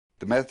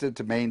The method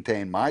to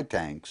maintain my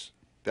tanks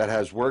that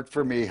has worked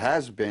for me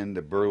has been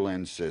the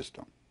Berlin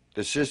system.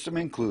 The system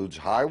includes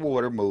high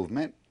water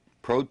movement,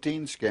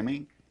 protein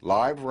skimming,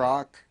 live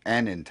rock,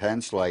 and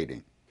intense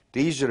lighting.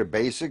 These are the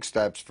basic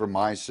steps for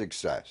my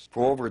success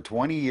for over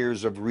 20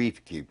 years of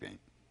reef keeping.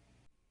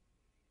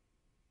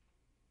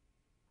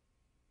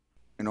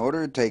 In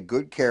order to take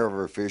good care of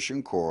our fish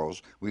and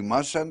corals, we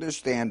must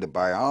understand the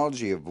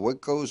biology of what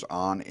goes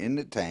on in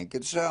the tank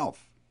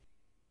itself.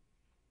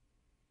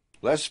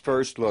 Let's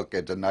first look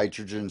at the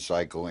nitrogen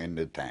cycle in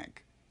the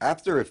tank.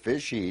 After a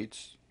fish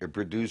eats, it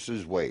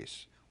produces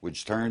waste,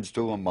 which turns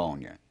to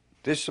ammonia.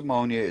 This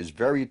ammonia is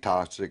very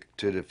toxic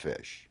to the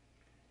fish,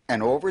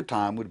 and over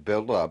time would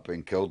build up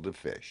and kill the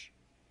fish.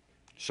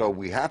 So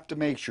we have to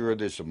make sure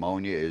this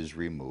ammonia is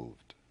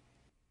removed.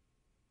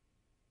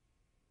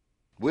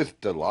 With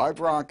the live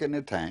rock in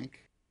the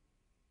tank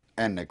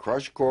and the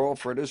crushed coral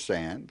for the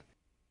sand,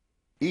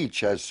 each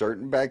has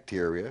certain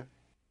bacteria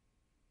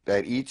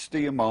that eats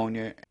the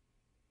ammonia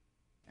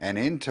and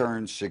in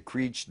turn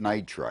secretes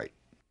nitrite.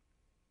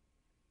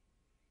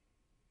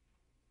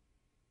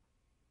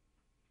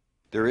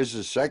 There is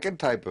a second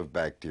type of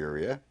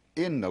bacteria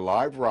in the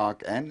live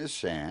rock and the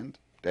sand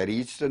that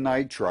eats the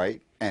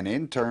nitrite and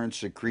in turn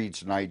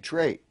secretes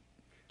nitrate.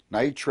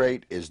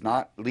 Nitrate is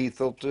not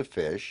lethal to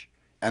fish,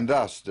 and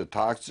thus the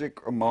toxic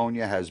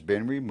ammonia has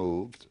been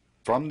removed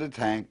from the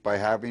tank by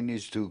having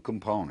these two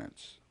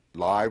components,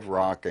 live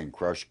rock and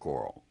crushed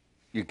coral.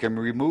 You can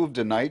remove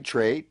the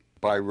nitrate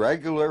by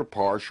regular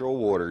partial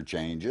water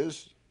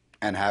changes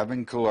and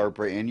having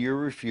chlorpra in your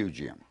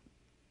refugium.